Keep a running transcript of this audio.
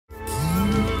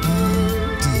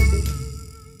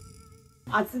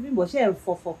àti bí mo ṣe ń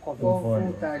fọ́ fọkàn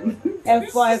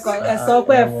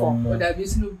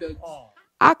ẹ̀fọ́.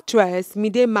 Actress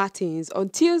Mide Martins on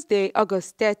Tuesday,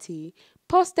 August 30,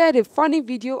 posted a funny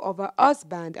video of her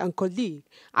husband and colleague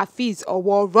Afeez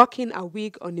Owo rocking a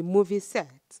wig on a movie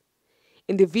set.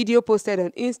 In the video posted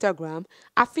on Instagram,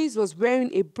 Afeez was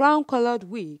wearing a brown-colored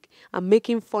wig and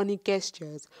making funny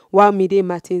gestures while Mide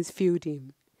Martins filmed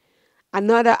him.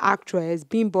 Another actress,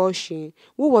 Bimbo Oshin,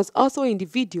 who was also in the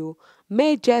video,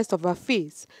 made jest of her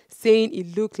face, saying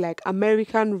it looked like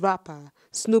American rapper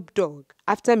Snoop Dogg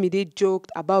after Mide joked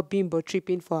about Bimbo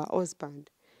tripping for her husband.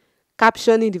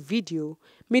 Captioning the video,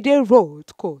 Mide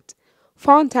wrote, quote,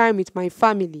 "Fun time with my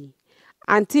family.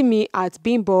 Auntie me at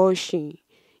Bimbo Oshin.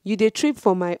 You dey trip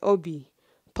for my hobby.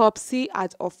 Popsy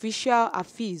at official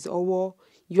Afeez Owo.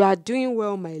 You are doing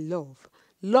well, my love.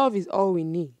 Love is all we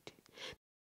need."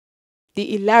 The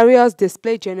hilarious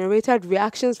display generated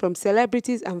reactions from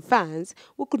celebrities and fans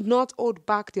who could not hold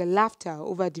back their laughter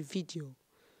over the video.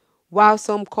 While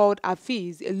some called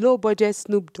Afeez a low-budget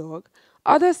Snoop Dogg,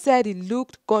 others said he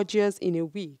looked gorgeous in a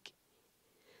wig.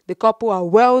 The couple are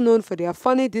well known for their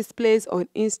funny displays on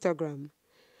Instagram.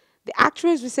 The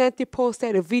actress recently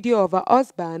posted a video of her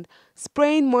husband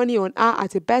spraying money on her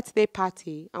at a birthday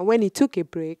party, and when he took a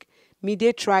break,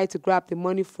 Mide tried to grab the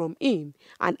money from him,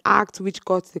 an act which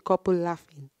got the couple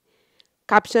laughing.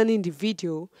 Captioning the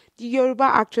video, the Yoruba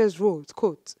actress wrote,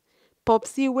 quote,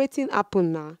 "Popsy waiting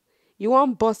happen now. You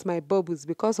won't bust my bubbles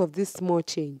because of this small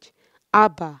change.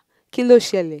 Abba, kilo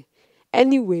shele.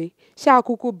 Anyway, shall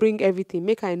kuku bring everything,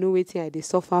 make I know wetin I dey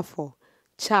suffer for.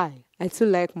 Chai, I too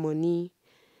like money."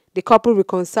 The couple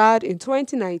reconciled in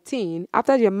 2019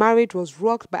 after their marriage was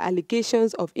rocked by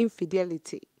allegations of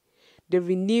infidelity. They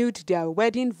renewed their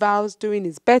wedding vows during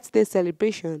his birthday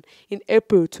celebration in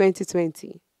April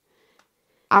 2020.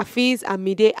 Afeez and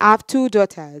Mide have two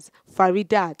daughters,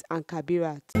 Faridat and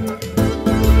Kabirat.